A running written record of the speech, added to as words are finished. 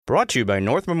Brought to you by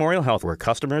North Memorial Health, where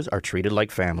customers are treated like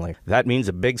family. That means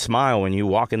a big smile when you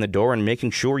walk in the door and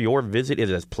making sure your visit is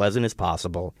as pleasant as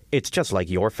possible. It's just like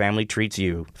your family treats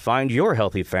you. Find your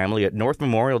healthy family at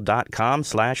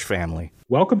northmemorial.com/family.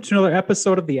 Welcome to another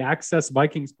episode of the Access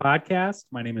Vikings podcast.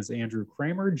 My name is Andrew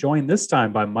Kramer, joined this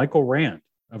time by Michael Rand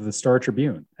of the Star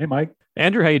Tribune. Hey, Mike.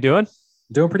 Andrew, how you doing?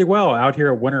 Doing pretty well out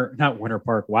here at Winter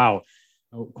Park. Wow.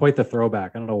 Quite the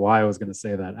throwback. I don't know why I was going to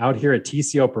say that. Out here at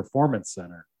TCO Performance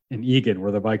Center in Eagan,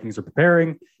 where the Vikings are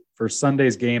preparing for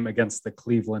Sunday's game against the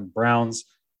Cleveland Browns.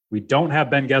 We don't have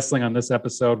Ben Goessling on this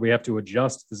episode. We have to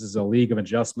adjust. This is a league of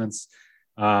adjustments.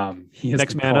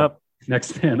 Next man up.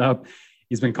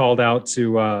 He's been called out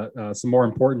to some more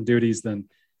important duties than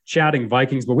chatting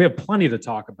Vikings, but we have plenty to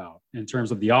talk about in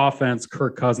terms of the offense.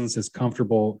 Kirk Cousins, his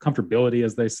comfortability,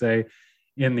 as they say,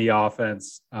 in the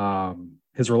offense,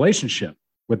 his relationship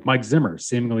with Mike Zimmer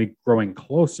seemingly growing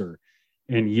closer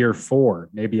in year 4,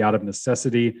 maybe out of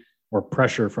necessity or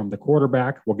pressure from the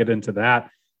quarterback. We'll get into that.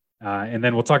 And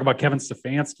then we'll talk about Kevin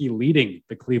Stefanski leading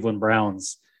the Cleveland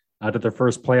Browns to their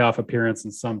first playoff appearance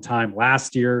in some time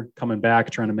last year, coming back,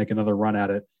 trying to make another run at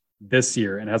it this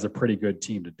year, and has a pretty good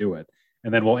team to do it.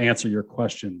 And then we'll answer your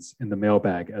questions in the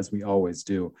mailbag, as we always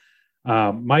do.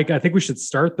 Mike, I think we should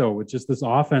start, though, with just this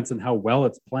offense and how well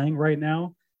it's playing right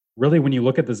now. Really, when you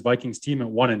look at this Vikings team at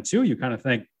 1-2, you kind of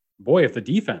think, boy, if the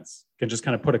defense can just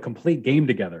kind of put a complete game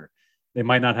together, they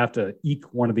might not have to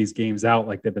eke one of these games out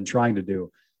like they've been trying to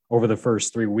do over the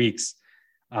first 3 weeks.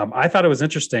 I thought it was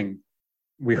interesting.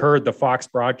 We heard the Fox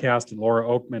broadcast and Laura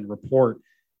Oakman report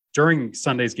during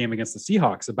Sunday's game against the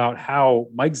Seahawks about how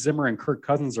Mike Zimmer and Kirk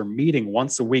Cousins are meeting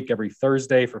once a week every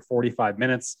Thursday for 45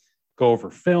 minutes, go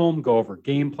over film, go over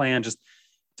game plan, just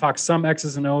talk some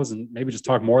X's and O's, and maybe just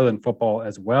talk more than football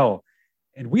as well.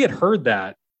 And we had heard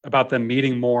that about them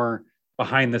meeting more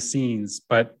behind the scenes,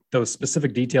 but those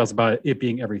specific details about it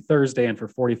being every Thursday and for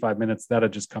 45 minutes, that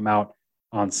had just come out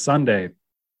on Sunday.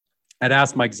 I'd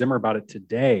asked Mike Zimmer about it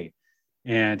today,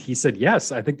 and he said,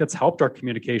 yes, I think that's helped our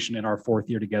communication in our 4th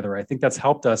year together. I think that's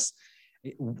helped us.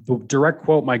 The direct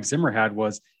quote Mike Zimmer had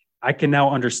was, I can now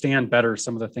understand better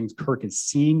some of the things Kirk is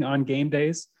seeing on game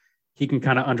days. He can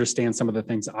kind of understand some of the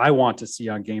things I want to see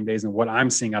on game days and what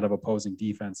I'm seeing out of opposing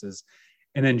defenses.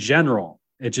 And in general,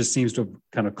 it just seems to have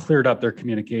kind of cleared up their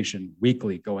communication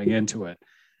weekly going into it.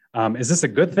 Is this a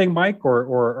good thing, Mike,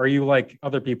 or are you like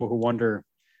other people who wonder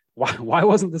why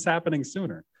wasn't this happening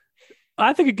sooner?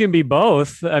 I think it can be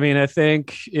both. I mean, I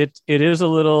think it is a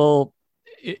little.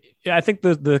 I think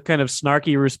the kind of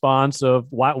snarky response of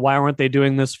why weren't they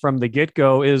doing this from the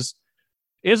get-go is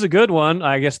a good one.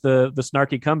 I guess the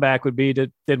snarky comeback would be: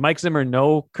 did Mike Zimmer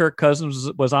know Kirk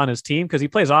Cousins was on his team because he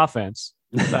plays offense?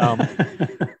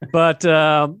 But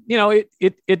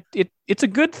it's a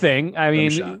good thing. I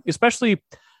mean, especially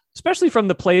from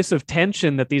the place of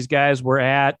tension that these guys were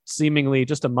at seemingly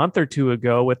just a month or two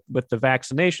ago with the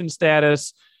vaccination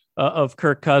status of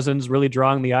Kirk Cousins really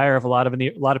drawing the ire of a lot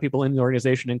of people in the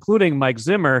organization, including Mike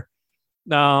Zimmer.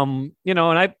 And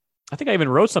I think I even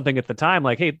wrote something at the time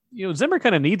like, hey, Zimmer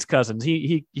kind of needs Cousins.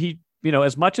 He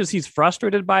as much as he's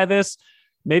frustrated by this,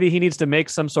 maybe he needs to make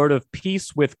some sort of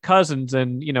peace with Cousins.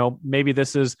 And, maybe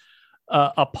this is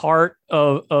a part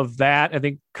of that. I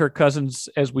think Kirk Cousins,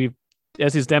 as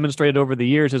he's demonstrated over the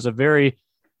years, is a very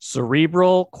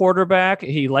cerebral quarterback.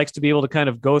 He likes to be able to kind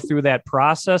of go through that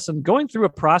process, and going through a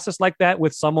process like that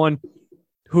with someone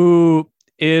who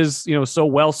is, so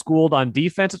well-schooled on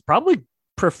defense, it's probably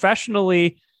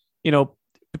personally and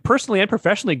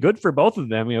professionally good for both of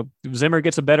them. Zimmer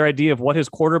gets a better idea of what his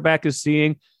quarterback is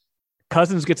seeing.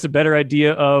 Cousins gets a better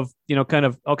idea of,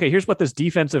 okay, here's what this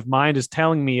defensive mind is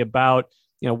telling me about,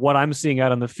 what I'm seeing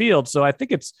out on the field. So I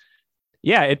think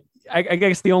I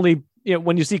guess the only,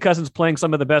 when you see Cousins playing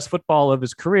some of the best football of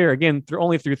his career, again,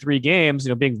 only through 3 games,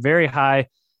 being very high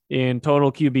in total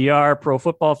QBR, Pro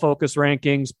Football Focus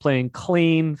rankings, playing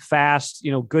clean, fast,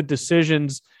 good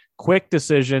decisions, quick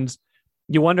decisions.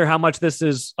 You wonder how much this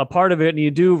is a part of it. And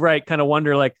you do, kind of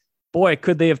wonder like, boy,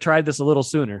 could they have tried this a little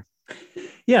sooner?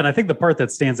 Yeah, and I think the part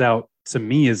that stands out to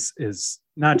me is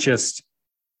not just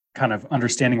kind of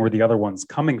understanding where the other one's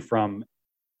coming from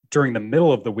during the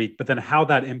middle of the week, but then how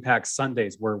that impacts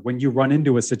Sundays, where when you run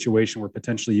into a situation where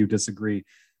potentially you disagree,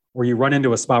 or you run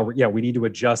into a spot where, we need to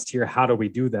adjust here. How do we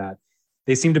do that?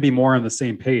 They seem to be more on the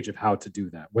same page of how to do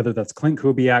that, whether that's Clint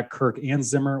Kubiak, Kirk and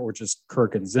Zimmer, or just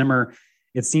Kirk and Zimmer.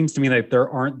 It seems to me that there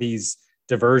aren't these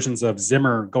diversions of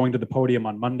Zimmer going to the podium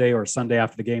on Monday or Sunday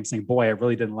after the game saying, boy, I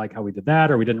really didn't like how we did that,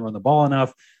 or we didn't run the ball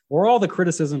enough, or all the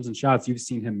criticisms and shots you've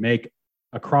seen him make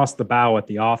across the bow at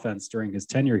the offense during his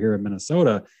tenure here in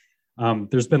Minnesota.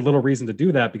 there's been little reason to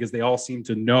do that because they all seem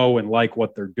to know and like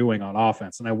what they're doing on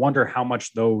offense. And I wonder how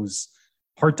much those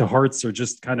heart-to-hearts are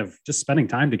just kind of just spending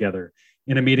time together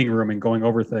in a meeting room and going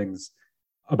over things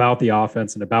about the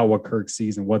offense and about what Kirk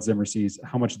sees and what Zimmer sees,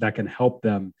 how much that can help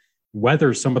them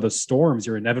weather some of the storms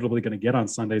you're inevitably going to get on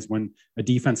Sundays when a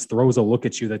defense throws a look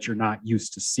at you that you're not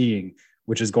used to seeing,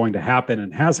 which is going to happen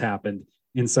and has happened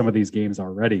in some of these games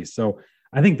already. So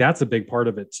I think that's a big part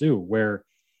of it too, where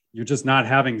you're just not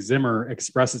having Zimmer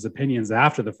express his opinions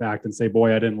after the fact and say,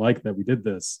 boy, I didn't like that we did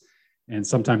this. And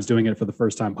sometimes doing it for the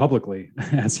first time publicly,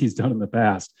 as he's done in the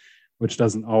past, which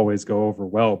doesn't always go over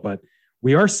well. But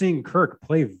we are seeing Kirk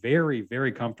play very,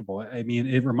 very comfortable. I mean,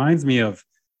 it reminds me of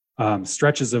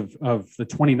stretches of the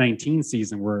 2019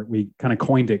 season where we kind of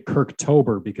coined it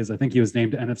Kirktober, because I think he was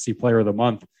named NFC Player of the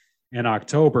Month in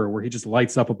October, where he just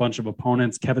lights up a bunch of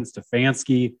opponents. Kevin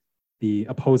Stefanski, the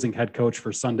opposing head coach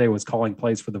for Sunday, was calling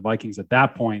plays for the Vikings at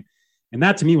that point. And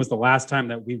that to me was the last time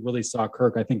that we really saw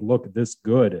Kirk, I think, look this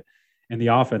good and the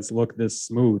offense look this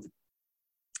smooth.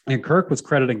 And Kirk was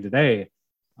crediting today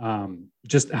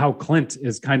just how Clint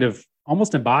is kind of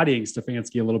almost embodying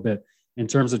Stefanski a little bit in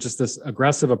terms of just this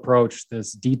aggressive approach,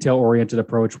 this detail-oriented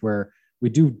approach where we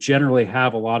do generally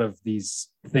have a lot of these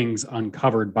things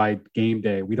uncovered by game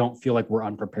day. We don't feel like we're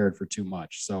unprepared for too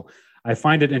much. So I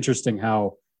find it interesting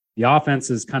how the offense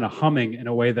is kind of humming in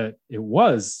a way that it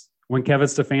was when Kevin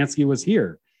Stefanski was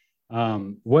here.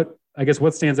 What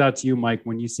stands out to you, Mike,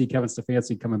 when you see Kevin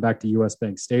Stefanski coming back to US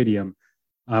Bank Stadium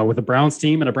with a Browns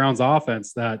team and a Browns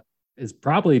offense that is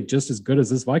probably just as good as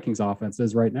this Vikings offense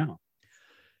is right now?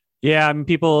 Yeah, I mean,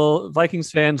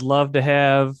 Vikings fans love to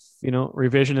have,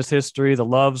 revisionist history, the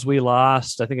loves we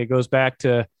lost. I think it goes back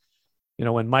to,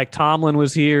 when Mike Tomlin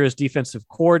was here as defensive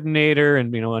coordinator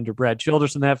and, under Brad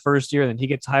Childress in that first year, then he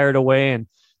gets hired away and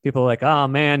people are like, oh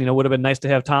man, would have been nice to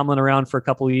have Tomlin around for a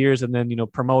couple of years and then,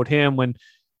 promote him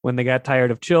when they got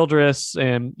tired of Childress.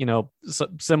 And,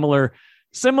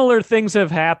 similar things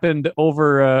have happened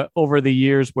over the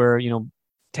years where,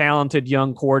 talented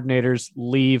young coordinators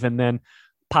leave and then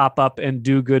pop up and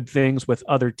do good things with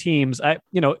other teams.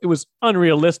 It was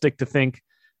unrealistic to think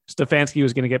Stefanski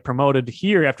was going to get promoted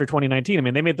here after 2019. I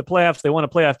mean, they made the playoffs. They won a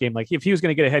playoff game. Like if he was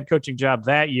going to get a head coaching job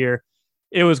that year,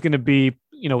 it was going to be,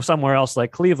 somewhere else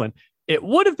like Cleveland. It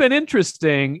would have been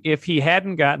interesting if he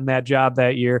hadn't gotten that job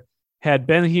that year, had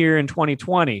been here in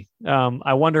 2020.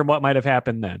 I wonder what might have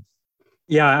happened then.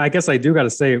 Yeah, I guess I do got to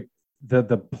say the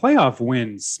playoff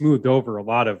win smoothed over a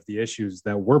lot of the issues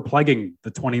that were plaguing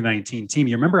the 2019 team.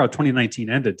 You remember how 2019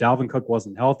 ended. Dalvin Cook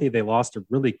wasn't healthy. They lost a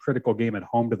really critical game at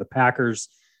home to the Packers.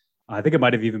 I think it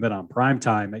might have even been on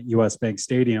primetime at US Bank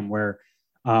Stadium where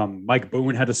Mike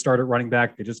Boone had to start at running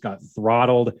back. They just got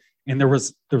throttled. And there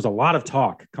was a lot of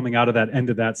talk coming out of that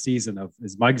end of that season of,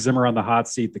 is Mike Zimmer on the hot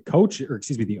seat?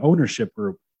 The ownership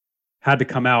group had to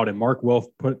come out and Mark Wilf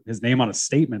put his name on a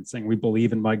statement saying, we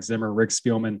believe in Mike Zimmer, Rick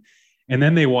Spielman. And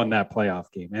then they won that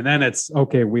playoff game. And then it's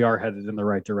okay, we are headed in the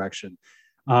right direction.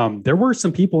 There were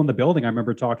some people in the building I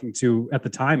remember talking to at the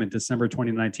time in December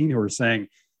 2019 who were saying,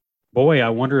 boy, I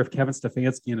wonder if Kevin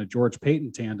Stefanski and a George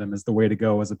Paton tandem is the way to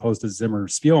go as opposed to Zimmer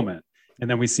Spielman. And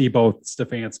then we see both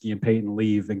Stefanski and Paton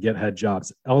leave and get head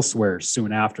jobs elsewhere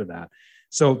soon after that.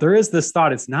 So there is this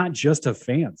thought. It's not just of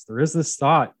fans. There is this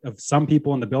thought of some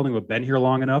people in the building who have been here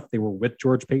long enough. They were with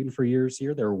George Paton for years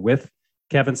here. They were with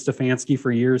Kevin Stefanski for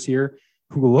years here,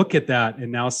 who look at that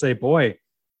and now say, boy,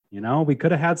 we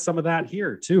could have had some of that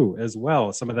here too, as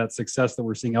well. Some of that success that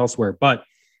we're seeing elsewhere. But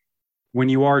when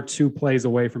you are 2 plays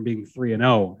away from being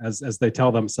 3-0, as they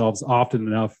tell themselves often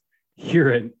enough here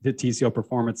at the TCO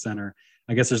Performance Center,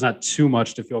 I guess there's not too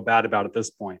much to feel bad about at this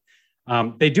point.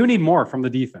 They do need more from the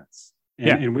defense.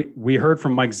 And we heard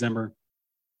from Mike Zimmer.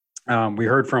 We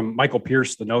heard from Michael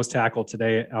Pierce, the nose tackle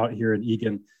today out here in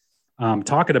Eagan,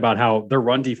 talking about how their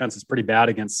run defense is pretty bad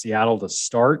against Seattle to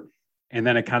start. And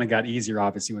then it kind of got easier,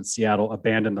 obviously, when Seattle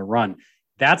abandoned the run.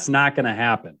 That's not going to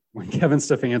happen when Kevin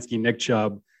Stefanski, Nick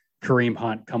Chubb, Kareem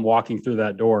Hunt come walking through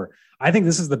that door. I think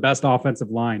this is the best offensive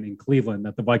line in Cleveland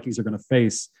that the Vikings are going to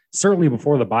face, certainly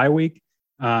before the bye week.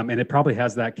 And it probably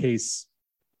has that case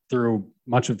through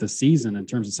much of the season in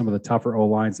terms of some of the tougher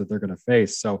O-lines that they're going to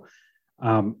face. So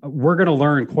we're going to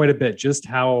learn quite a bit just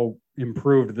how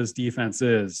improved this defense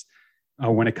is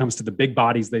when it comes to the big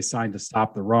bodies they signed to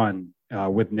stop the run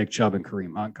with Nick Chubb and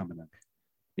Kareem Hunt coming in.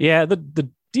 Yeah, the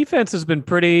defense has been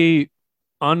pretty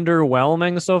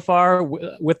underwhelming so far,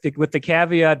 with the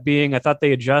caveat being I thought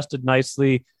they adjusted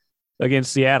nicely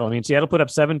against Seattle. I mean, Seattle put up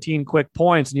 17 quick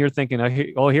points, and you're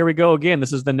thinking, oh, here we go again.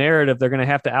 This is the narrative. They're going to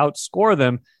have to outscore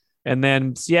them. And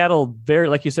then Seattle,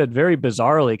 like you said, very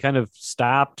bizarrely kind of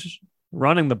stopped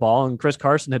running the ball. And Chris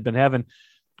Carson had been having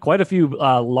quite a few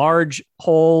large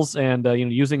holes and,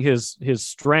 using his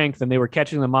strength, and they were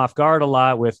catching them off guard a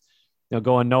lot with,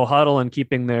 going no huddle and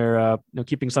keeping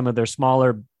keeping some of their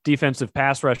smaller defensive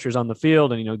pass rushers on the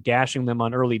field and, gashing them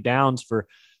on early downs for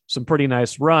some pretty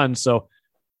nice runs. So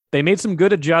they made some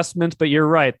good adjustments, but you're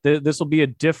right. This will be a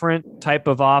different type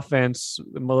of offense,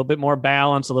 a little bit more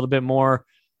balance, a little bit more,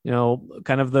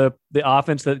 kind of the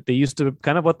offense that they used to,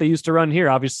 kind of what they used to run here.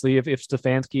 Obviously, if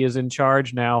Stefanski is in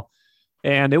charge now,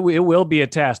 and it will be a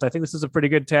test. I think this is a pretty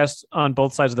good test on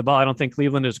both sides of the ball. I don't think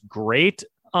Cleveland is great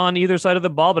on either side of the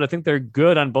ball, but I think they're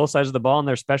good on both sides of the ball, and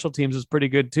their special teams is pretty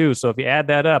good too. So if you add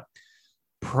that up,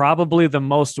 probably the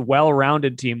most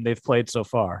well-rounded team they've played so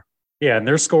far. Yeah, and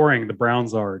they're scoring. The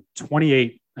Browns are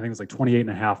 28, I think it's like 28 and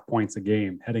a half points a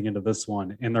game heading into this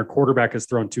one, and their quarterback has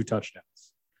thrown 2 touchdowns.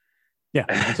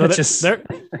 Yeah, so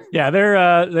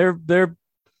they're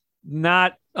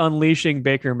not unleashing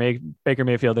Baker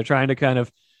Mayfield. They're trying to kind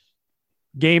of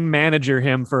game manager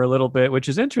him for a little bit, which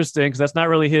is interesting because that's not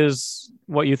really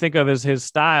what you think of as his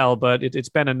style, but it's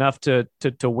been enough to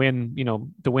win,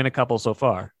 to win a couple so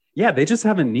far. Yeah, they just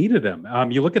haven't needed him.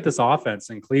 You look at this offense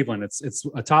in Cleveland, it's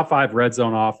a top 5 red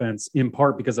zone offense in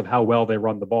part because of how well they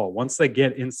run the ball. Once they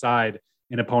get inside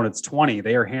an opponent's 20,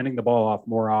 they are handing the ball off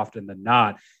more often than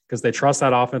not because they trust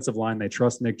that offensive line. They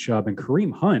trust Nick Chubb and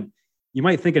Kareem Hunt. You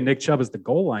might think of Nick Chubb as the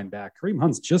goal line back. Kareem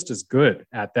Hunt's just as good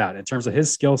at that in terms of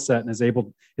his skill set and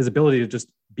his ability to just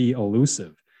be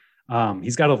elusive.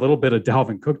 He's got a little bit of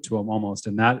Dalvin Cook to him almost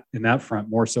in that front,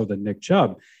 more so than Nick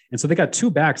Chubb. And so they got 2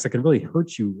 backs that can really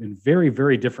hurt you in very,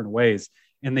 very different ways.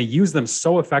 And they use them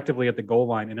so effectively at the goal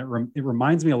line. And it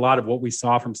reminds me a lot of what we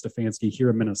saw from Stefanski here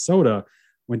in Minnesota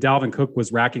when Dalvin Cook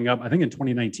was racking up. I think in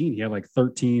 2019, he had like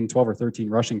 12 or 13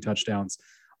 rushing touchdowns.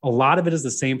 A lot of it is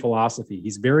the same philosophy.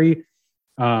 He's very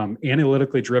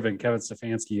analytically driven, Kevin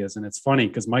Stefanski is. And it's funny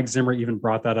because Mike Zimmer even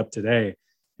brought that up today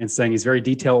and saying he's very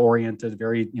detail oriented,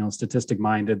 very, statistic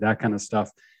minded, that kind of stuff.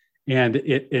 And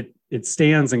it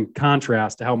stands in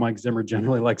contrast to how Mike Zimmer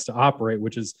generally likes to operate,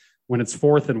 which is when it's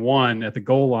 4th and 1 at the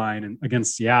goal line and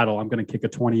against Seattle, I'm going to kick a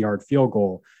 20-yard field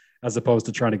goal as opposed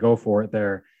to trying to go for it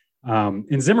there.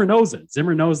 And Zimmer knows it.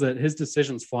 Zimmer knows that his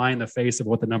decisions fly in the face of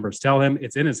what the numbers tell him.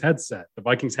 It's in his headset. The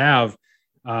Vikings have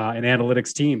an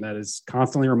analytics team that is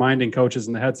constantly reminding coaches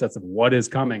in the headsets of what is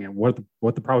coming and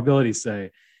what the probabilities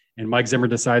say. And Mike Zimmer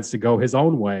decides to go his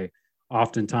own way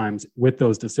oftentimes with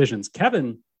those decisions.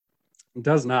 Kevin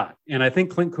does not. And I think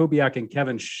Clint Kubiak and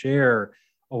Kevin share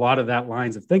a lot of that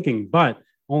lines of thinking, but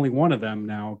only one of them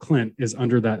now, Clint, is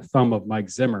under that thumb of Mike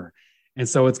Zimmer. And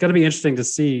so it's going to be interesting to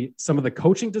see some of the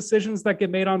coaching decisions that get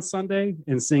made on Sunday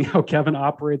and seeing how Kevin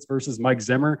operates versus Mike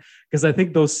Zimmer, because I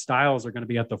think those styles are going to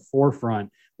be at the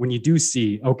forefront when you do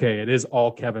see, okay, it is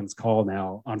all Kevin's call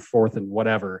now on 4th and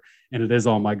whatever, and it is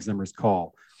all Mike Zimmer's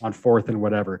call on 4th and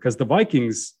whatever, because the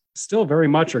Vikings still very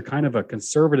much are kind of a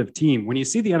conservative team. When you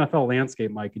see the NFL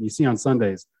landscape, Mike, and you see on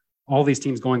Sundays, all these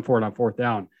teams going for it on 4th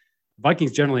down,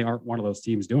 Vikings generally aren't one of those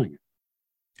teams doing it.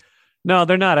 No,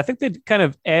 they're not. I think they kind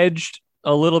of edged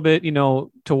a little bit,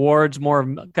 towards more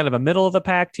of kind of a middle of the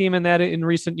pack team in that in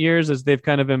recent years, as they've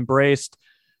kind of embraced,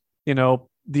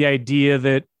 the idea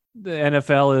that the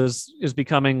NFL is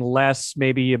becoming less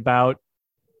maybe about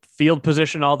field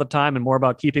position all the time and more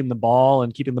about keeping the ball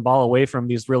away from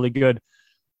these really good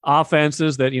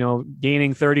offenses that,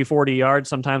 gaining 30, 40 yards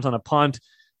sometimes on a punt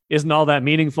isn't all that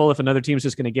meaningful if another team's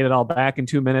just going to get it all back in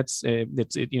 2 minutes.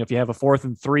 If you have a 4th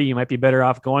and 3, you might be better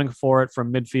off going for it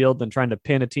from midfield than trying to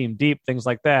pin a team deep, things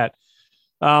like that.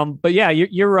 But yeah,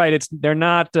 you're right. They're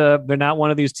not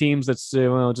one of these teams that's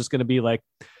just going to be like,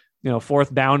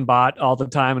 4th down bot all the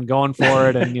time and going for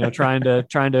it and, trying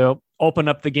to open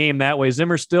up the game that way.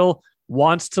 Zimmer still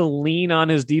wants to lean on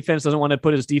his defense, doesn't want to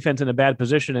put his defense in a bad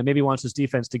position, and maybe wants his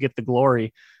defense to get the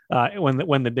glory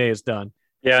when the day is done.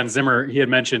 Yeah, and Zimmer, he had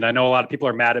mentioned, I know a lot of people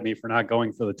are mad at me for not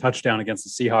going for the touchdown against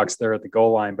the Seahawks there at the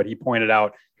goal line, but he pointed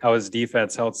out how his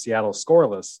defense held Seattle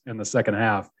scoreless in the second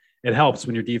half. It helps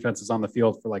when your defense is on the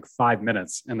field for like 5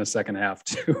 minutes in the second half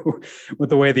too,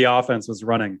 with the way the offense was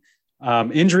running.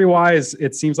 Injury-wise,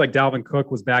 it seems like Dalvin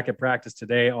Cook was back at practice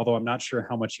today, although I'm not sure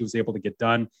how much he was able to get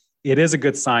done. It is a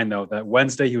good sign, though, that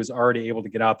Wednesday he was already able to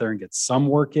get out there and get some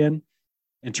work in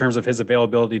terms of his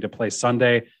availability to play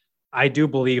Sunday. I do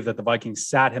believe that the Vikings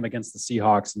sat him against the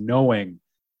Seahawks knowing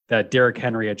that Derrick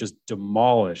Henry had just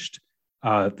demolished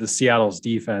the Seattle's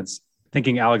defense,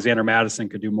 thinking Alexander Mattison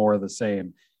could do more of the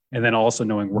same. And then also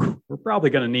knowing we're probably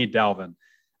going to need Dalvin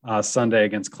Sunday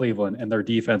against Cleveland and their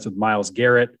defense with Myles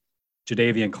Garrett,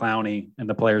 Jadeveon Clowney, and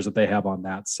the players that they have on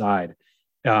that side.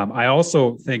 I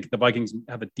also think the Vikings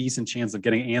have a decent chance of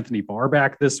getting Anthony Barr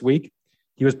back this week.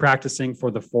 He was practicing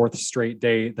for the 4th straight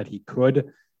day that he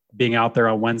could, being out there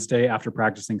on Wednesday after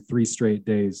practicing 3 straight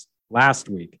days last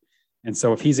week. And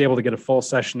so if he's able to get a full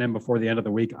session in before the end of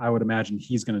the week, I would imagine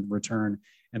he's going to return,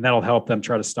 and that'll help them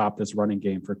try to stop this running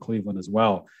game for Cleveland as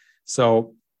well.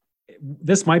 So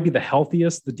this might be the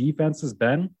healthiest the defense has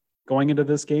been going into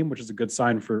this game, which is a good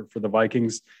sign for the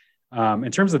Vikings.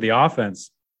 In terms of the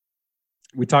offense,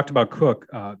 we talked about Cook.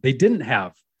 They didn't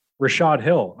have Rashad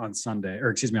Hill on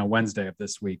Wednesday of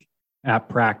this week at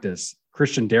practice.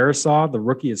 Christian Darrisaw, the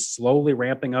rookie, is slowly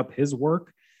ramping up his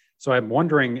work. So I'm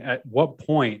wondering, at what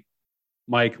point,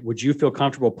 Mike, would you feel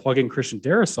comfortable plugging Christian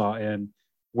Darrisaw in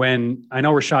when I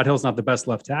know Rashad Hill's not the best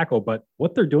left tackle, but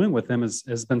what they're doing with him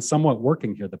has been somewhat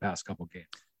working here the past couple of games?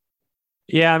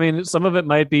 Yeah, I mean, some of it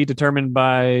might be determined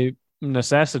by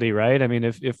necessity, right? I mean,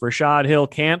 if Rashad Hill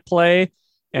can't play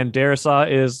and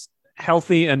Darrisaw is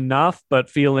healthy enough, but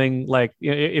feeling like,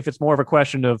 if it's more of a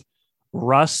question of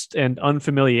rust and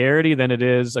unfamiliarity than it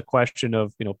is a question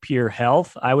of, pure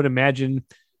health, I would imagine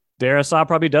Darrisaw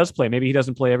probably does play. Maybe he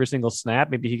doesn't play every single snap.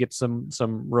 Maybe he gets some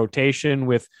rotation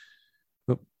with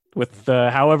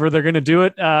however they're going to do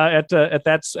it at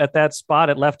that spot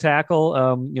at left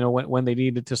tackle. When they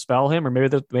needed to spell him, or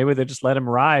maybe they just let him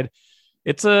ride.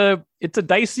 It's a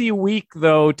dicey week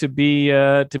though to be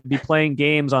playing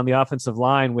games on the offensive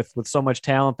line with so much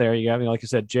talent there. You got, like you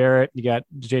said, Jarrett, you got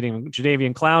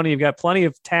Jadeveon Clowney, you've got plenty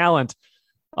of talent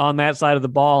on that side of the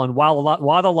ball. And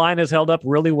while the line has held up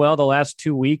really well the last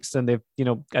 2 weeks, and they've,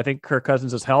 I think Kirk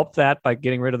Cousins has helped that by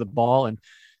getting rid of the ball, and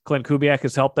Clint Kubiak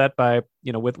has helped that by,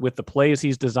 with the plays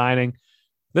he's designing.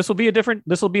 This will be a different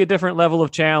level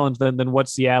of challenge than what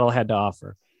Seattle had to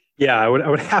offer. Yeah, I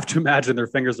would have to imagine their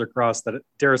fingers are crossed that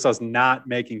Darrisaw's not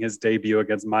making his debut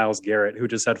against Myles Garrett, who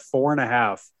just had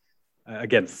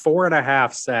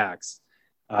 4.5 sacks.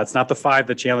 It's not the 5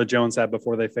 that Chandler Jones had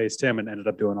before they faced him and ended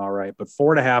up doing all right, but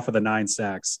 4.5 of the 9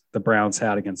 sacks the Browns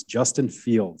had against Justin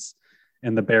Fields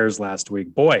and the Bears last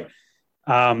week. Boy,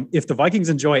 if the Vikings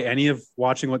enjoy any of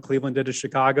watching what Cleveland did to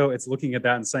Chicago, it's looking at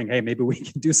that and saying, hey, maybe we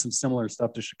can do some similar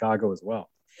stuff to Chicago as well.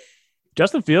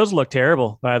 Justin Fields looked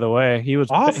terrible, by the way. He was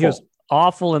awful. He was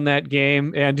awful in that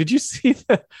game. And did you see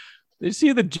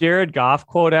the Jared Goff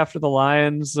quote after the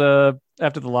Lions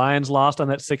lost on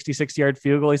that 66-yard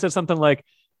field goal? He said something like,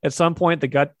 at some point the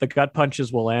gut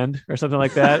punches will end, or something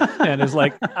like that. And is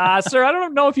like, sir, I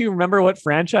don't know if you remember what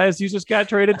franchise you just got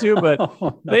traded to,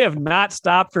 but They have not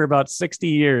stopped for about 60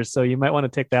 years. So you might want to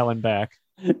take that one back.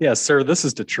 Yeah, sir, this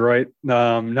is Detroit.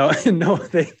 No,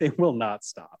 they will not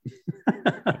stop.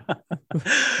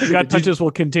 The gut punches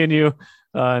will continue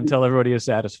until everybody is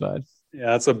satisfied.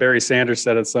 Yeah, that's what Barry Sanders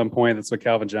said at some point. That's what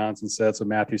Calvin Johnson said. That's what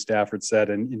Matthew Stafford said.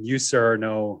 And you, sir,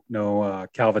 no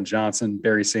Calvin Johnson,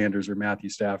 Barry Sanders, or Matthew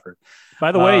Stafford.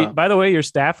 By the way, your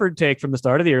Stafford take from the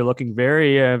start of the year looking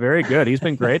very, very good. He's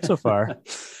been great so far.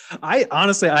 I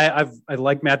honestly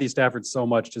like Matthew Stafford so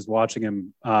much, just watching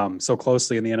him so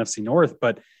closely in the NFC North.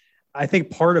 But I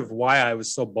think part of why I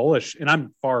was so bullish, and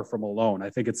I'm far from alone, I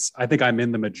think I'm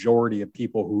in the majority of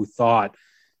people who thought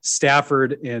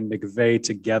Stafford and McVay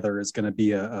together is going to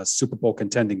be a Super Bowl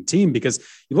contending team, because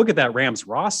you look at that Rams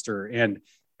roster and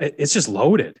it's just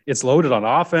loaded. It's loaded on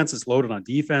offense. It's loaded on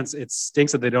defense. It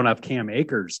stinks that they don't have Cam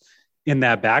Akers in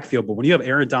that backfield. But when you have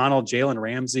Aaron Donald, Jalen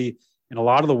Ramsey, and a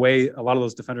lot of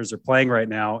those defenders are playing right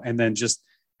now, and then just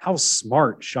how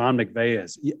smart Sean McVay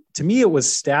is. To me, it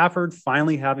was Stafford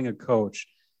finally having a coach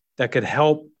that could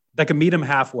meet him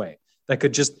halfway, that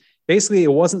could just basically,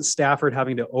 it wasn't Stafford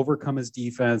having to overcome his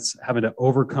defense, having to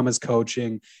overcome his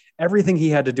coaching. Everything he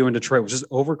had to do in Detroit was just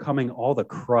overcoming all the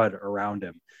crud around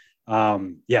him.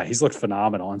 He's looked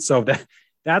phenomenal. And so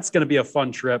that's going to be a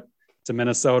fun trip to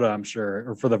Minnesota, I'm sure,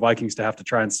 or for the Vikings to have to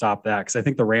try and stop that, because I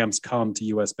think the Rams come to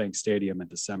US Bank Stadium in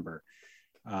December.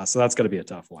 So that's going to be a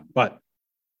tough one. But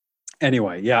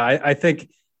anyway, yeah, I think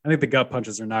the gut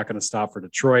punches are not going to stop for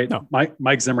Detroit. No.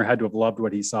 Mike Zimmer had to have loved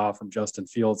what he saw from Justin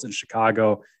Fields in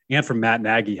Chicago, and from Matt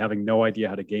Nagy having no idea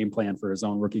how to game plan for his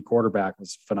own rookie quarterback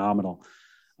was phenomenal.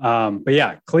 But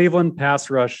yeah, Cleveland pass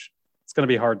rush, it's going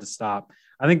to be hard to stop.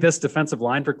 I think this defensive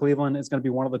line for Cleveland is going to be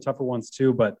one of the tougher ones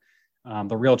too, but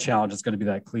the real challenge is going to be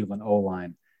that Cleveland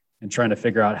O-line and trying to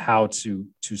figure out how to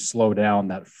slow down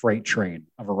that freight train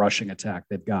of a rushing attack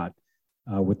they've got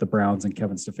with the Browns and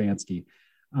Kevin Stefanski.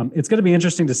 It's going to be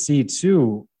interesting to see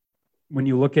too, when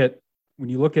you look at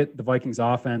the Vikings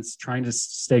offense trying to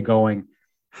stay going,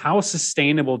 how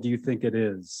sustainable do you think it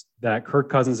is that Kirk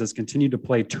Cousins has continued to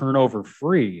play turnover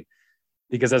free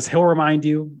Because as he'll remind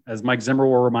you, as Mike Zimmer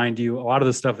will remind you, a lot of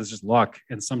this stuff is just luck.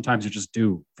 And sometimes you just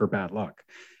do for bad luck.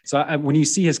 So when you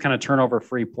see his kind of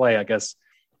turnover-free play, I guess,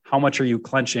 how much are you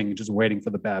clenching just waiting for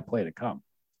the bad play to come?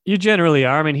 You generally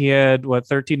are. I mean, he had,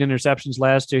 13 interceptions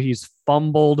last year. He's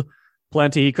fumbled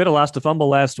plenty. He could have lost a fumble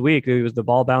last week. The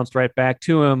ball bounced right back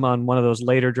to him on one of those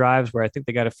later drives where I think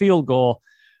they got a field goal.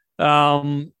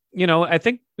 I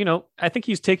think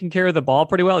he's taking care of the ball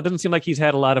pretty well. It doesn't seem like he's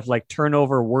had a lot of like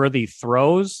turnover worthy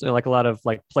throws, like a lot of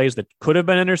like plays that could have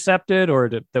been intercepted or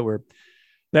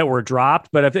that were dropped.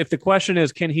 But if the question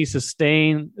is, can he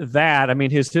sustain that? I mean,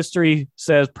 his history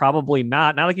says probably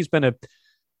not. Not like he's been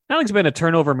a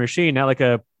turnover machine, not like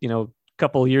a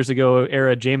couple of years ago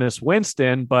era Jameis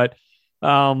Winston, but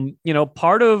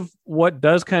part of what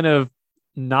does kind of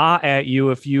gnaw at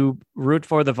you if you root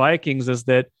for the Vikings is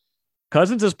that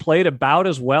Cousins has played about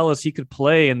as well as he could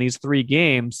play in these 3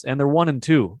 games, and they're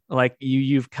 1-2. Like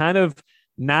you've kind of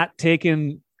not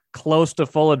taken close to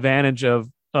full advantage of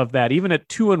that, even at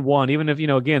 2-1, even if,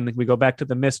 again, we go back to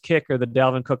the missed kick or the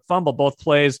Dalvin Cook fumble, both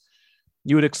plays,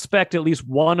 you would expect at least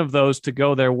one of those to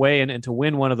go their way and to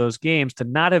win one of those games. To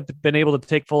not have been able to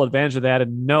take full advantage of that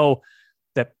and know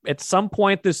that at some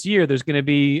point this year, there's going to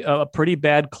be a pretty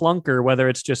bad clunker, whether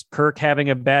it's just Kirk having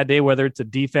a bad day, whether it's a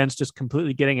defense just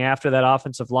completely getting after that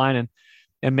offensive line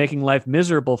and making life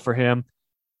miserable for him.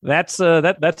 That's a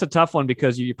tough one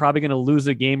because you're probably going to lose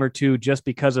a game or two just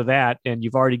because of that. And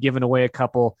you've already given away a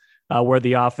couple where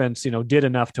the offense, did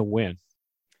enough to win.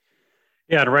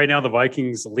 Yeah. And right now the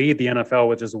Vikings lead the NFL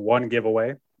with just one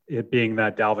giveaway, it being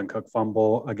that Dalvin Cook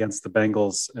fumble against the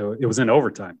Bengals. It was in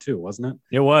overtime too, wasn't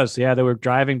it? It was. Yeah. They were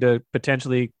driving to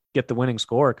potentially get the winning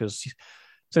score because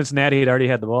Cincinnati had already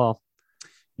had the ball.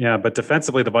 Yeah. But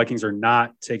defensively, the Vikings are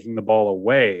not taking the ball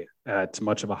away at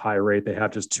much of a high rate. They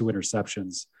have just 2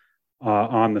 interceptions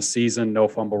on the season, no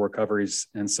fumble recoveries.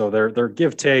 And so their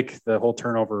give take, the whole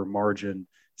turnover margin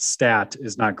stat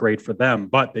is not great for them,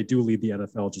 but they do lead the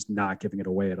NFL just not giving it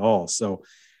away at all. So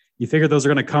you figure those are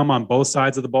going to come on both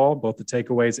sides of the ball, both the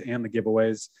takeaways and the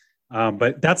giveaways.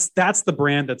 But that's the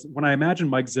brand that's when I imagine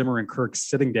Mike Zimmer and Kirk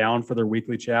sitting down for their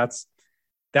weekly chats,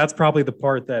 that's probably the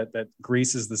part that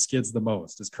greases the skids the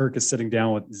most is Kirk is sitting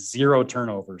down with 0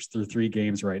 turnovers through 3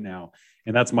 games right now.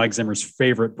 And that's Mike Zimmer's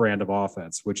favorite brand of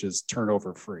offense, which is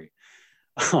turnover free.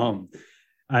 So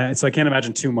I can't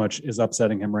imagine too much is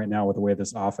upsetting him right now with the way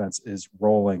this offense is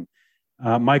rolling.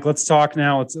 Mike, let's talk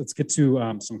now. Let's get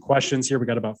to some questions here. We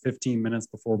got about 15 minutes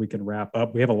before we can wrap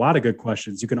up. We have a lot of good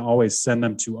questions. You can always send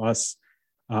them to us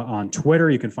on Twitter.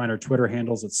 You can find our Twitter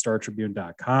handles at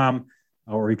startribune.com,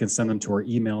 or you can send them to our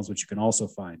emails, which you can also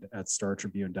find at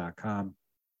startribune.com.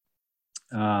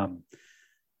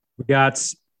 We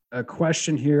got a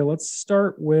question here. I want to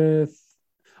start with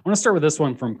this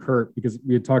one from Kurt because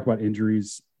we had talked about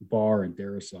injuries, Barr and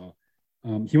Darrisaw.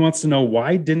 He wants to know,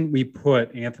 why didn't we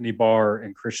put Anthony Barr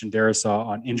and Christian Darrisaw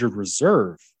on injured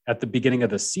reserve at the beginning of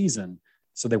the season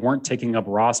so they weren't taking up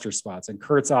roster spots? And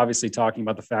Kurt's obviously talking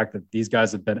about the fact that these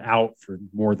guys have been out for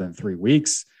more than 3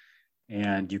 weeks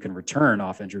and you can return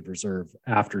off injured reserve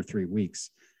after 3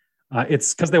 weeks.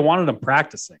 It's because they wanted them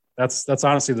practicing. That's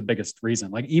honestly the biggest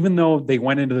reason. Like, even though they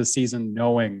went into the season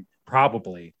knowing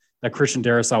probably that Christian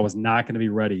Darrisaw was not going to be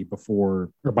ready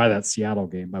by that Seattle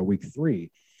game by week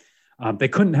 3, they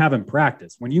couldn't have him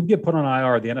practice. When you get put on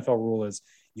IR, the NFL rule is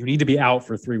you need to be out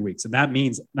for 3 weeks. And that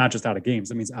means not just out of games,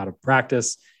 that means out of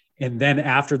practice. And then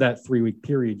after that 3-week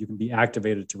period, you can be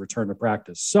activated to return to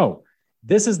practice. So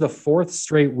this is the 4th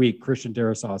straight week Christian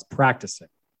Darrisaw is practicing.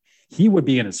 He would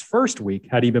be in his first week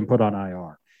had he been put on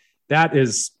IR. That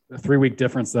is a 3-week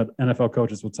difference that NFL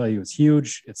coaches will tell you is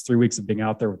huge. It's 3 weeks of being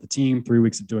out there with the team, 3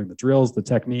 weeks of doing the drills, the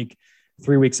technique,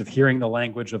 3 weeks of hearing the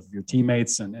language of your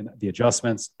teammates and the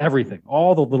adjustments, everything,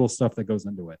 all the little stuff that goes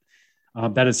into it.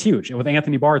 That is huge. And with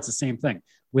Anthony Barr, it's the same thing.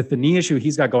 With the knee issue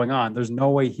he's got going on, there's no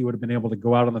way he would have been able to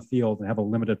go out on the field and have a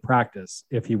limited practice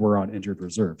if he were on injured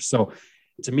reserve. So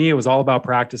to me, it was all about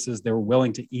practices. They were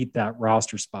willing to eat that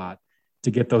roster spot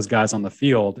to get those guys on the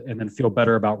field and then feel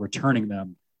better about returning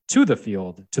them to the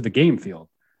field, to the game field,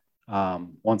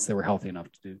 once they were healthy enough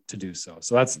to do so.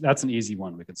 So that's an easy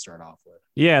one we could start off with.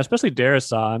 Yeah, especially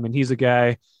Darrisaw. I mean, he's a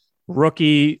guy,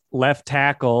 rookie left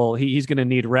tackle. He's going to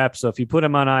need reps. So if you put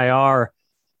him on IR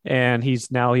and he's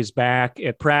back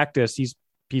at practice, he's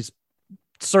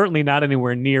certainly not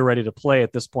anywhere near ready to play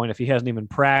at this point if he hasn't even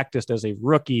practiced as a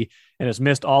rookie and has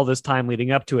missed all this time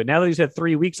leading up to it. Now that he's had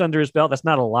 3 weeks under his belt, that's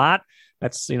not a lot.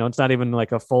 That's, it's not even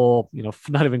like a full,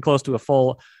 not even close to a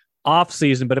full off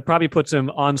season, but it probably puts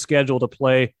him on schedule to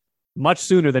play much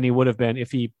sooner than he would have been if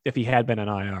he had been an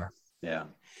IR. Yeah.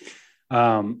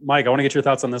 Mike, I want to get your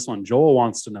thoughts on this one. Joel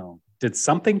wants to know, did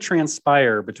something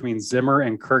transpire between Zimmer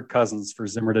and Kirk Cousins for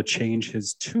Zimmer to change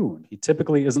his tune? He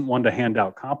typically isn't one to hand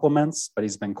out compliments, but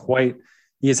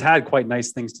he has had quite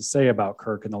nice things to say about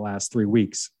Kirk in the last 3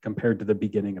 weeks compared to the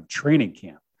beginning of training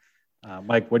camp.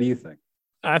 Mike, what do you think?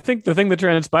 I think the thing that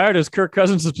transpired is Kirk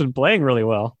Cousins has been playing really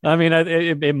well. I mean,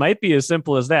 it might be as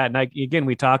simple as that. And again,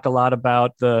 we talk a lot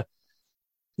about the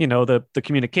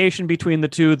communication between the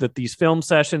two, that these film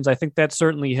sessions, I think that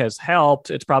certainly has helped.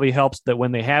 It's probably helps that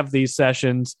when they have these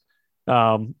sessions,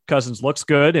 Cousins looks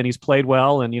good and he's played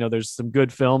well. And, there's some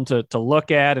good film to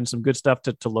look at and some good stuff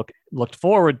to look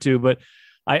forward to. But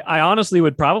I honestly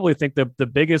would probably think the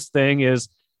biggest thing is,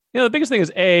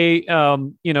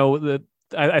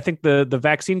 I think the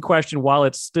vaccine question, while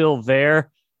it's still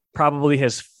there, probably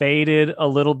has faded a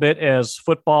little bit as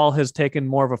football has taken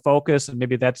more of a focus, and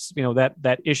maybe that's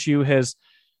that issue has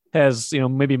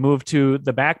maybe moved to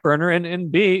the back burner.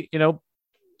 And B,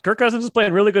 Kirk Cousins is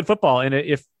playing really good football, and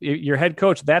if your head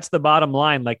coach, that's the bottom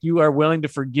line. Like, you are willing to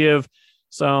forgive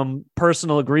some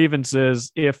personal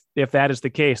grievances if that is the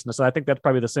case. And so I think that's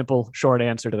probably the simple, short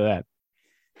answer to that.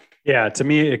 Yeah, to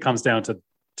me, it comes down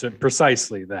to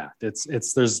precisely that.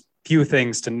 There's few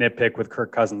things to nitpick with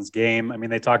Kirk Cousins' game. I mean,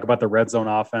 they talk about the red zone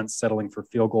offense settling for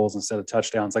field goals instead of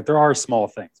touchdowns. Like, there are small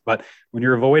things, but when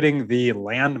you're avoiding the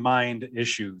landmine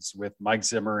issues with Mike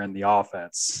Zimmer and the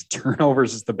offense,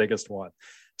 turnovers is the biggest one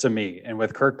to me. And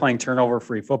with Kirk playing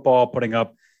turnover-free football, putting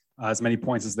up as many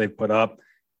points as they've put up,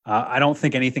 I don't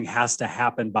think anything has to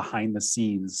happen behind the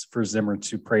scenes for Zimmer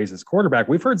to praise his quarterback.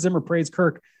 We've heard Zimmer praise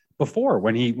Kirk before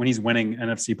when he's winning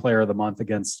NFC Player of the Month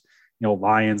against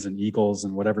Lions and Eagles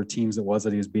and whatever teams it was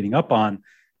that he was beating up on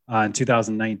in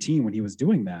 2019 when he was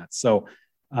doing that. So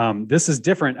this is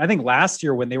different. I think last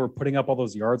year when they were putting up all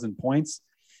those yards and points,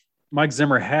 Mike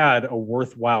Zimmer had a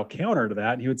worthwhile counter to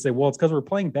that. And he would say, well, it's because we're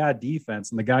playing bad defense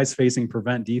and the guy's facing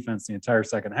prevent defense the entire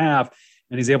second half.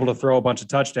 And he's able to throw a bunch of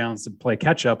touchdowns to play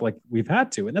catch up like we've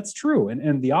had to. And that's true.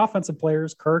 And the offensive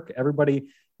players, Kirk, everybody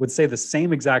would say the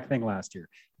same exact thing last year.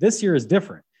 This year is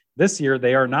different. This year,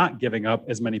 they are not giving up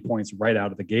as many points right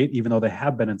out of the gate, even though they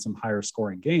have been in some higher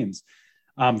scoring games.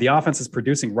 The offense is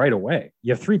producing right away.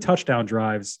 You have 3 touchdown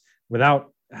drives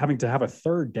without having to have a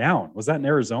third down. Was that in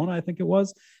Arizona? I think it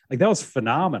was. Like, that was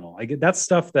phenomenal. That's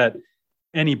stuff that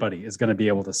anybody is going to be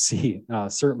able to see,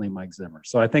 certainly Mike Zimmer.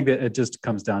 So I think that it just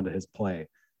comes down to his play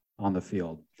on the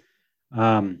field.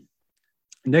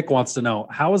 Nick wants to know,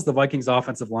 how is the Vikings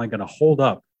offensive line going to hold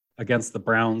up against the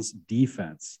Browns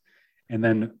defense? And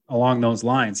then along those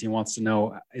lines, he wants to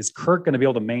know, is Kirk going to be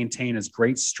able to maintain his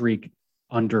great streak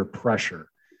under pressure?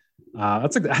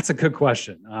 That's a good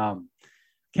question. Can't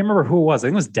remember who it was. I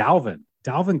think it was Dalvin.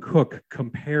 Dalvin Cook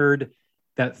compared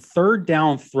that third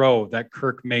down throw that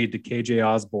Kirk made to KJ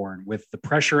Osborne with the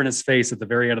pressure in his face at the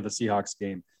very end of the Seahawks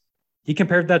game. He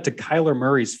compared that to Kyler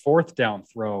Murray's fourth down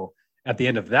throw at the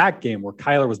end of that game, where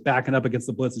Kyler was backing up against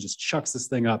the blitz and just chucks this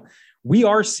thing up. We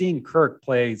are seeing Kirk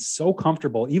play so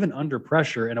comfortable, even under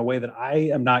pressure, in a way that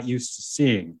I am not used to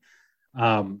seeing.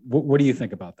 What do you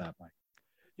think about that, Mike?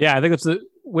 Yeah, I think it's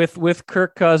with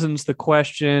Kirk Cousins, the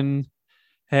question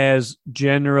has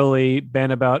generally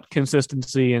been about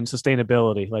consistency and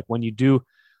sustainability. Like, when you do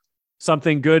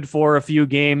something good for a few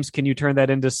games, can you turn that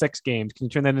into 6 games? Can you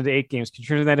turn that into 8 games? Can you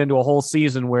turn that into a whole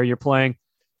season where you're playing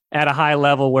at a high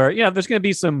level where, there's going to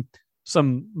be some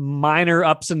minor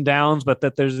ups and downs, but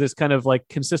that there's this kind of like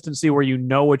consistency where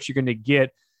what you're going to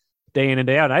get day in and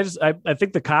day out. I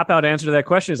think the cop-out answer to that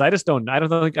question is I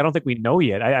don't think we know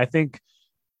yet. I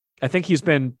think he's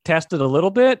been tested a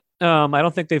little bit. I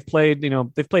don't think they've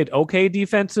played okay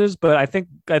defenses, but I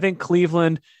think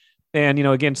Cleveland and,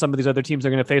 again, some of these other teams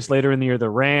they're going to face later in the year, the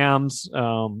Rams,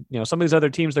 some of these other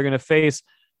teams they're going to face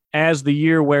as the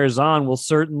year wears on will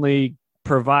certainly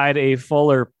provide a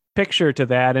fuller picture to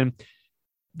that. And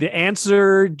the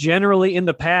answer generally in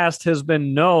the past has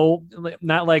been no,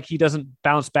 not like he doesn't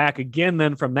bounce back again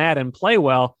then from that and play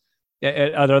well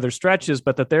at other stretches,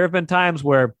 but that there have been times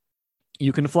where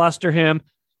you can fluster him,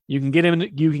 you can get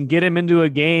him into a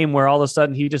game where all of a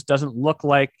sudden he just doesn't look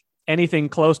like anything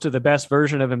close to the best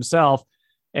version of himself.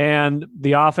 And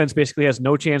the offense basically has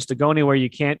no chance to go anywhere. You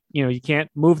can't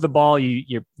move the ball.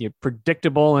 You're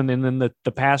predictable. And then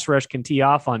the pass rush can tee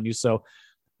off on you. So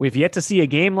we've yet to see a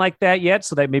game like that yet.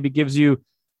 So that maybe gives you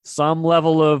some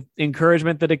level of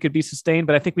encouragement that it could be sustained,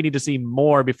 but I think we need to see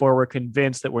more before we're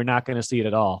convinced that we're not going to see it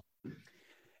at all.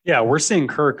 Yeah, we're seeing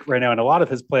Kirk right now, and a lot of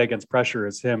his play against pressure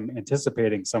is him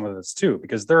anticipating some of this too,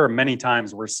 because there are many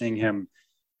times we're seeing him.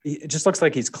 It just looks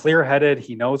like he's clear-headed.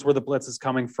 He knows where the blitz is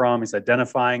coming from. He's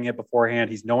identifying it beforehand.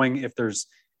 He's knowing if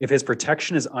if his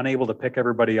protection is unable to pick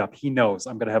everybody up, he knows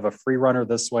I'm going to have a free runner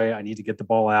this way. I need to get the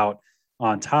ball out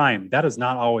on time. That has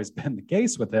not always been the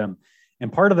case with him.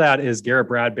 And part of that is Garrett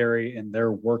Bradbury and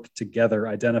their work together,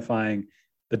 identifying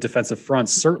the defensive front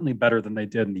certainly better than they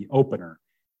did in the opener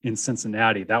in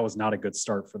Cincinnati. That was not a good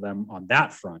start for them on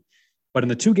that front. But in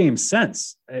the 2 games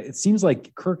since, it seems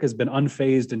like Kirk has been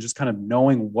unfazed and just kind of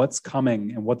knowing what's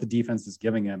coming and what the defense is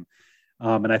giving him.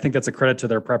 And I think that's a credit to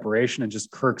their preparation and just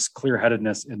Kirk's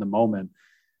clear-headedness in the moment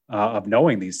of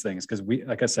knowing these things. Because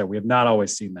like I said, we have not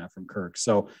always seen that from Kirk.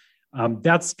 So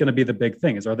that's going to be the big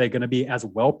thing is, are they going to be as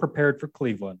well prepared for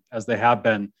Cleveland as they have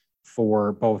been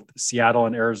for both Seattle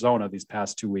and Arizona these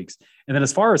past 2 weeks? And then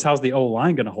as far as how's the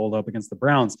O-line going to hold up against the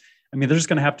Browns, I mean, they're just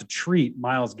going to have to treat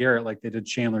Myles Garrett like they did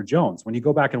Chandler Jones. When you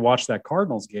go back and watch that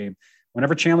Cardinals game,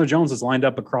 whenever Chandler Jones is lined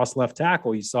up across left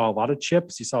tackle, you saw a lot of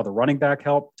chips. You saw the running back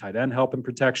help, tight end help in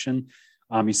protection.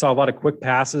 You saw a lot of quick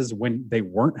passes when they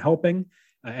weren't helping.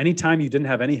 Anytime you didn't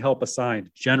have any help assigned,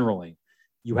 generally,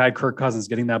 you had Kirk Cousins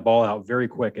getting that ball out very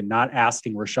quick and not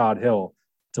asking Rashad Hill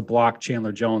to block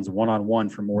Chandler Jones one-on-one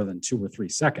for more than 2 or 3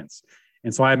 seconds.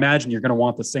 And so I imagine you're going to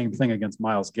want the same thing against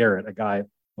Myles Garrett, a guy,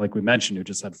 like we mentioned, who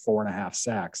just had 4.5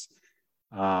 sacks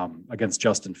against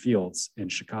Justin Fields in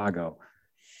Chicago.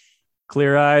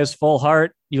 Clear eyes, full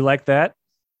heart. You like that?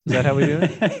 Is that how we do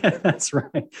it? That's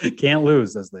right. Can't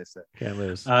lose, as they say. Can't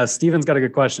lose. Steven's got a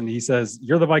good question. He says,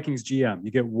 you're the Vikings GM.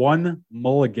 You get 1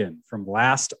 mulligan from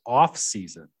last off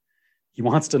season. He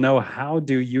wants to know, how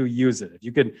do you use it? If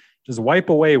you could just wipe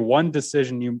away one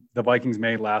decision the Vikings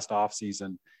made last off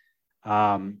season,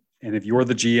 and if you're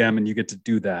the GM and you get to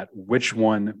do that, which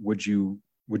one would you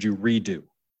redo?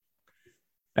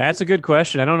 That's a good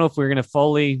question. I don't know if we're going to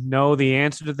fully know the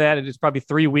answer to that. It is probably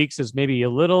 3 weeks is maybe a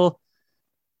little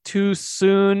too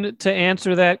soon to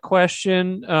answer that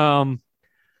question. I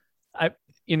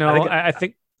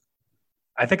think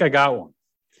I got one.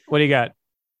 What do you got?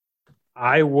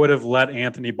 I would have let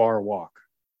Anthony Barr walk.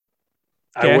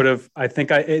 Okay.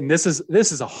 And this is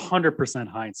 100%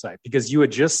 hindsight, because you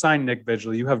had just signed Nick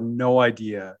Vigil. You have no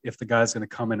idea if the guy's going to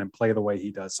come in and play the way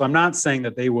he does. So I'm not saying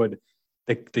that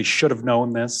they should have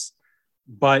known this,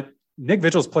 but Nick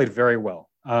Vigil's played very well.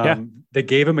 They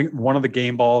gave him one of the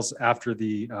game balls after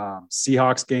the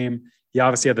Seahawks game. He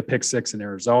obviously had the pick 6 in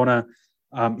Arizona.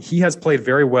 He has played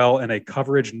very well in a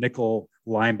coverage nickel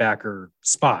linebacker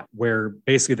spot where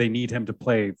basically they need him to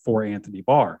play for Anthony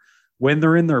Barr. When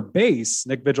they're in their base,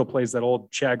 Nick Vigil plays that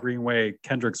old Chad Greenway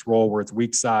Kendricks role where it's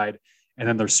weak side, and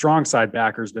then their strong side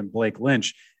backer has been Blake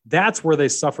Lynch. That's where they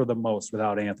suffer the most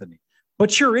without Anthony.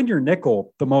 But you're in your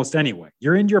nickel the most anyway.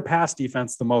 You're in your pass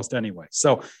defense the most anyway.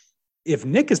 So if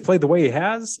Nick has played the way he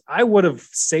has, I would have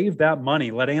saved that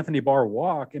money, let Anthony Barr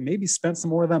walk, and maybe spent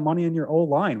some more of that money in your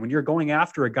O-line. When you're going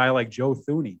after a guy like Joe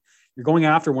Thuney, you're going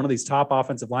after one of these top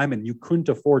offensive linemen, you couldn't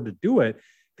afford to do it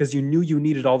because you knew you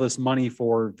needed all this money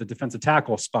for the defensive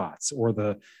tackle spots or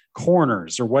the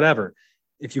corners or whatever.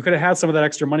 If you could have had some of that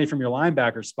extra money from your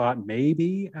linebacker spot,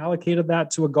 maybe allocated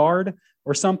that to a guard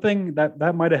or something,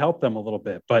 that might have helped them a little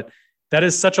bit. But that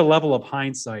is such a level of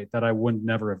hindsight that I would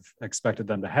never have expected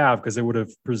them to have, because it would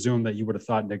have presumed that you would have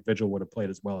thought Nick Vigil would have played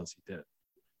as well as he did.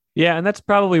 Yeah, and that's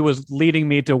probably was leading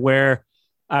me to where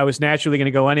I was naturally going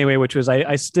to go anyway, which was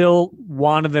I still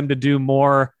wanted them to do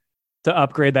more to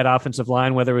upgrade that offensive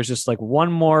line, whether it was just like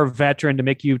one more veteran to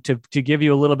make you to give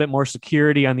you a little bit more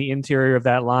security on the interior of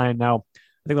that line. Now,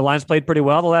 I think the line's played pretty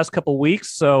well the last couple of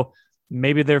weeks, so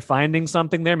maybe they're finding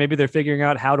something there. Maybe they're figuring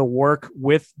out how to work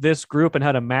with this group and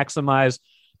how to maximize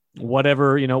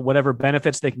whatever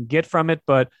benefits they can get from it.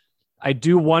 But I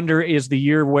do wonder, as the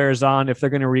year wears on, if they're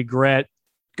going to regret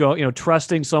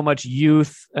trusting so much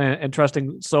youth and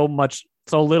trusting so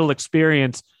little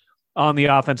experience on the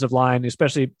offensive line,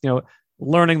 especially,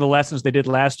 learning the lessons they did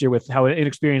last year with how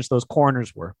inexperienced those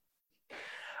corners were.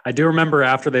 I do remember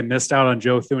after they missed out on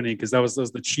Joe Thuney, because that was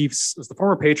the Chiefs, it was the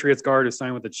former Patriots guard who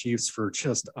signed with the Chiefs for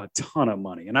just a ton of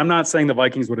money. And I'm not saying the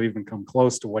Vikings would have even come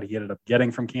close to what he ended up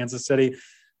getting from Kansas City,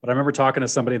 but I remember talking to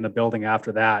somebody in the building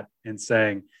after that and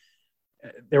saying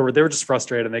they were just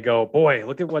frustrated. And they go, boy,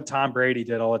 look at what Tom Brady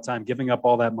did all the time, giving up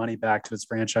all that money back to his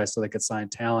franchise so they could sign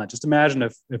talent. Just imagine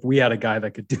if we had a guy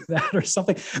that could do that or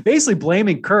something, basically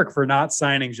blaming Kirk for not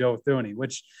signing Joe Thuney,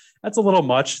 which that's a little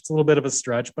much. It's a little bit of a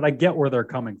stretch, but I get where they're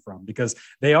coming from, because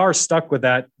they are stuck with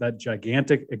that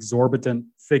gigantic, exorbitant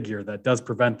figure that does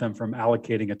prevent them from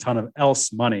allocating a ton of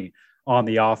else money on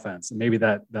the offense. And maybe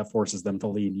that forces them to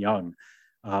lean young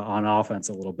on offense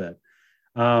a little bit.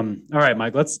 All right,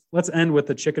 Mike, let's end with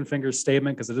the chicken fingers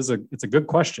statement, because it's a good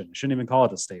question. I shouldn't even call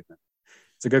it a statement.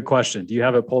 It's a good question. Do you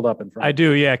have it pulled up in front? I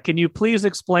do, yeah. Can you please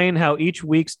explain how each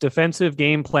week's defensive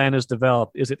game plan is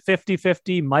developed? Is it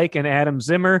 50-50 Mike and Adam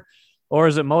Zimmer, or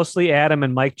is it mostly Adam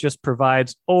and Mike just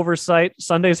provides oversight?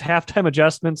 Sunday's halftime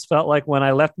adjustments felt like when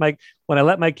I let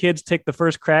my kids take the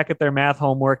first crack at their math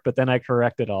homework, but then I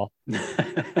correct it all.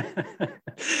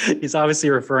 He's obviously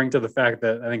referring to the fact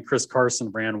that I think Chris Carson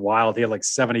ran wild. He had like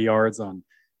 70 yards on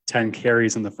 10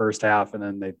 carries in the first half, and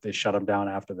then they shut him down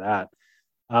after that.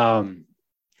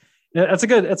 That's a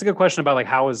good question about like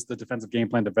how is the defensive game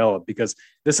plan developed, because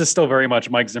this is still very much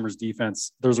Mike Zimmer's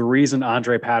defense. There's a reason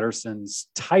Andre Patterson's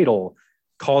title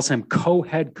calls him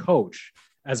co-head coach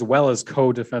as well as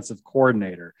co-defensive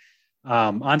coordinator.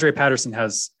 Andre Patterson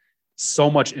has so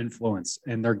much influence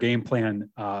in their game plan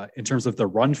in terms of the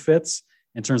run fits,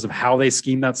 in terms of how they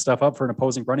scheme that stuff up for an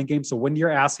opposing running game. So when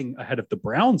you're asking ahead of the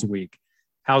Browns week,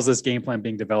 how's this game plan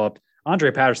being developed?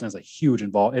 Andre Patterson has a huge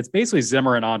involvement. It's basically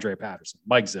Zimmer and Andre Patterson,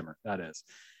 Mike Zimmer, that is.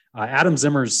 Adam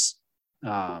Zimmer's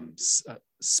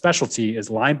specialty is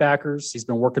linebackers. He's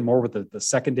been working more with the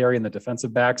secondary and the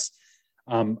defensive backs.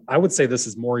 I would say this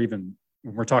is more even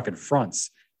when we're talking fronts.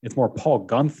 It's more Paul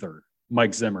Gunther,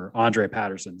 Mike Zimmer, Andre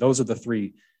Patterson. Those are the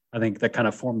three, I think, that kind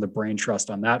of form the brain trust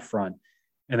on that front.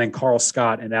 And then Carl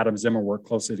Scott and Adam Zimmer work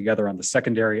closely together on the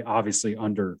secondary, obviously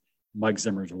under Mike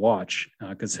Zimmer's watch,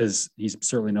 because he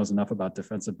certainly knows enough about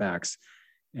defensive backs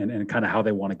and kind of how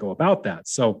they want to go about that.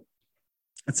 So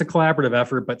it's a collaborative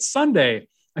effort. But Sunday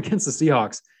against the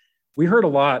Seahawks, we heard a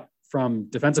lot from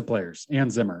defensive players and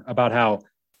Zimmer about how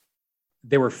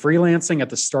they were freelancing at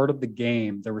the start of the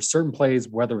game. There were certain plays,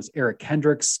 whether it was Eric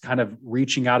Kendricks kind of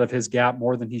reaching out of his gap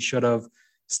more than he should have,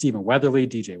 Stephen Weatherly,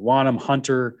 DJ Wanham,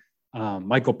 Hunter,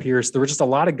 Michael Pierce. There were just a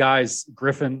lot of guys,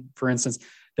 Griffin, for instance,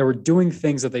 that were doing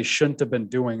things that they shouldn't have been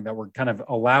doing, that were kind of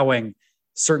allowing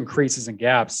certain creases and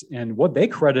gaps. And what they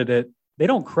credited, they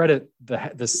don't credit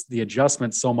the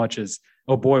adjustment so much as,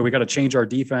 oh boy, we got to change our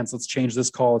defense. Let's change this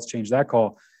call. Let's change that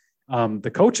call.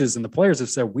 The coaches and the players have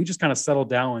said, we just kind of settled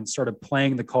down and started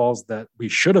playing the calls that we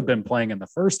should have been playing in the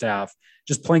first half,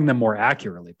 just playing them more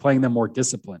accurately, playing them more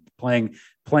disciplined, playing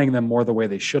them more the way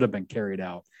they should have been carried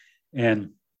out.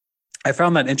 And I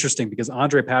found that interesting because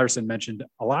Andre Patterson mentioned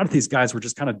a lot of these guys were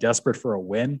just kind of desperate for a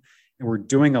win and were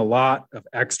doing a lot of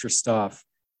extra stuff,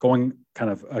 going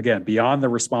kind of, again, beyond their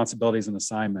responsibilities and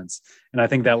assignments. And I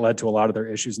think that led to a lot of their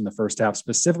issues in the first half,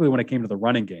 specifically when it came to the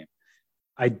running game.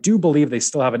 I do believe they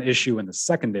still have an issue in the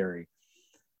secondary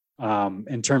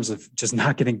in terms of just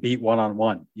not getting beat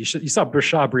one-on-one. You saw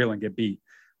Bashaud Breeland get beat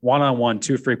one-on-one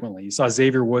too frequently. You saw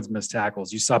Xavier Woods miss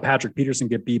tackles. You saw Patrick Peterson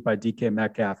get beat by DK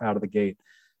Metcalf out of the gate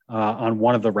on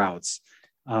one of the routes.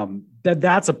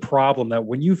 That's a problem that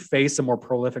when you face a more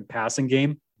prolific passing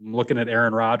game, I'm looking at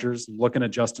Aaron Rodgers, I'm looking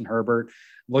at Justin Herbert,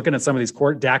 I'm looking at some of these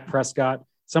Dak Prescott,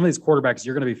 some of these quarterbacks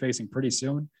you're going to be facing pretty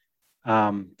soon.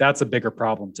 That's a bigger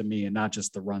problem to me and not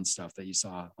just the run stuff that you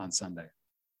saw on Sunday.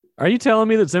 Are you telling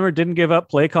me that Zimmer didn't give up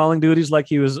play calling duties like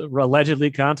he was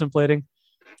allegedly contemplating?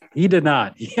 He did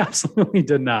not. He absolutely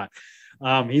did not.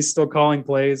 He's still calling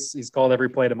plays. He's called every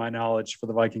play to my knowledge for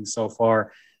the Vikings so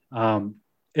far.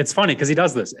 It's funny because he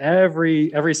does this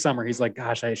every summer. He's like,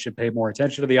 gosh, I should pay more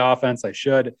attention to the offense. I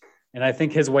should. And I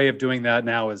think his way of doing that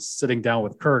now is sitting down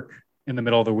with Kirk in the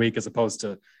middle of the week, as opposed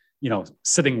to,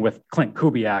 sitting with Clint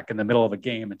Kubiak in the middle of a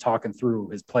game and talking through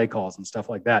his play calls and stuff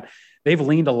like that. They've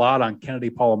leaned a lot on Kennedy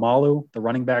Polamalu, the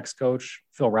running backs coach,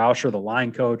 Phil Rauscher, the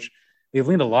line coach. They've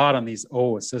leaned a lot on these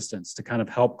assistants to kind of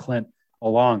help Clint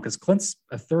along, because Clint's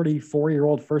a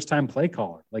 34-year-old first-time play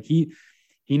caller. Like he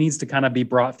needs to kind of be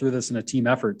brought through this in a team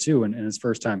effort too, in his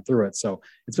first time through it. So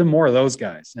it's been more of those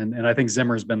guys. And I think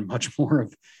Zimmer's been much more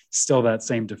of still that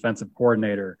same defensive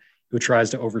coordinator who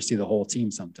tries to oversee the whole team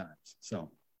sometimes.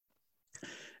 So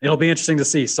it'll be interesting to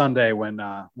see Sunday when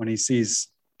he sees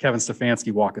Kevin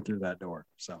Stefanski walking through that door.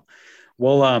 So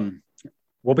we'll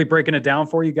be breaking it down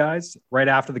for you guys right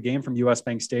after the game from US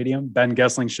Bank Stadium. Ben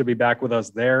Gessling should be back with us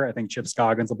there. I think Chip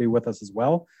Scoggins will be with us as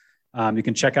well. You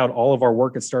can check out all of our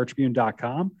work at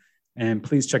StarTribune.com, and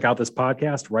please check out this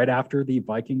podcast right after the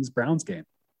Vikings-Browns game.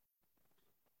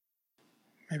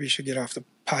 Maybe you should get off the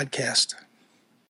podcast.